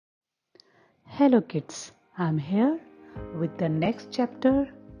Hello kids, I'm here with the next chapter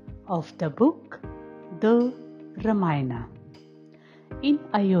of the book, the Ramayana. In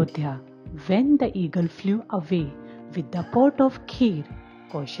Ayodhya, when the eagle flew away with the pot of kheer,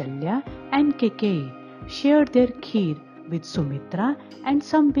 Kaushalya and Kaikeyi shared their kheer with Sumitra, and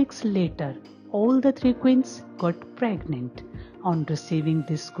some weeks later, all the three queens got pregnant. On receiving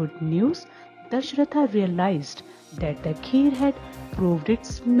this good news, Dasharatha realized that the kheer had proved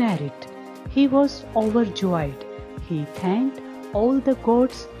its merit. He was overjoyed. He thanked all the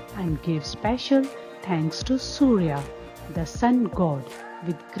gods and gave special thanks to Surya, the sun god,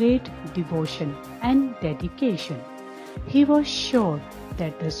 with great devotion and dedication. He was sure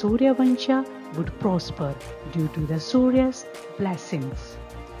that the Surya Vansha would prosper due to the Surya's blessings.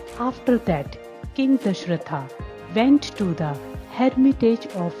 After that, King Dasharatha went to the hermitage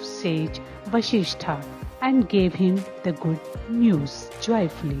of sage Vasishtha and gave him the good news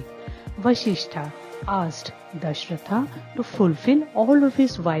joyfully. Vasishtha asked Dasharatha to fulfill all of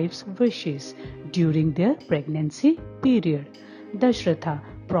his wife's wishes during their pregnancy period. Dasharatha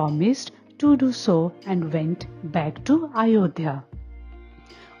promised to do so and went back to Ayodhya.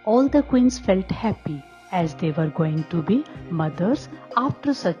 All the queens felt happy as they were going to be mothers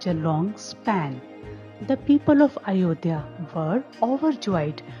after such a long span. The people of Ayodhya were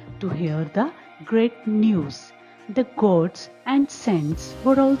overjoyed to hear the great news. The gods and saints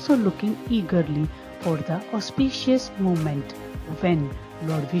were also looking eagerly for the auspicious moment when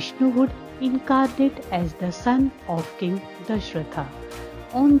Lord Vishnu would incarnate as the son of King Dasharatha.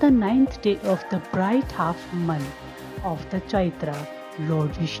 On the 9th day of the bright half month of the Chaitra,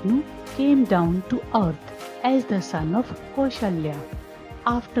 Lord Vishnu came down to earth as the son of Kaushalya.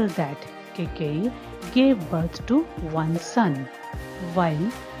 After that, Kaikeyi gave birth to one son,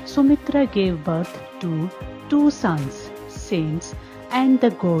 while Sumitra gave birth to two sons. Saints and the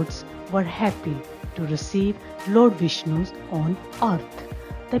gods were happy to receive Lord Vishnu on earth.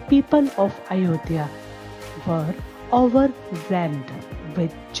 The people of Ayodhya were overwhelmed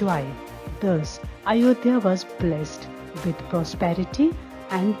with joy. Thus, Ayodhya was blessed with prosperity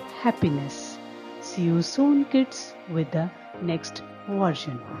and happiness. See you soon, kids, with the next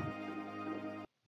version.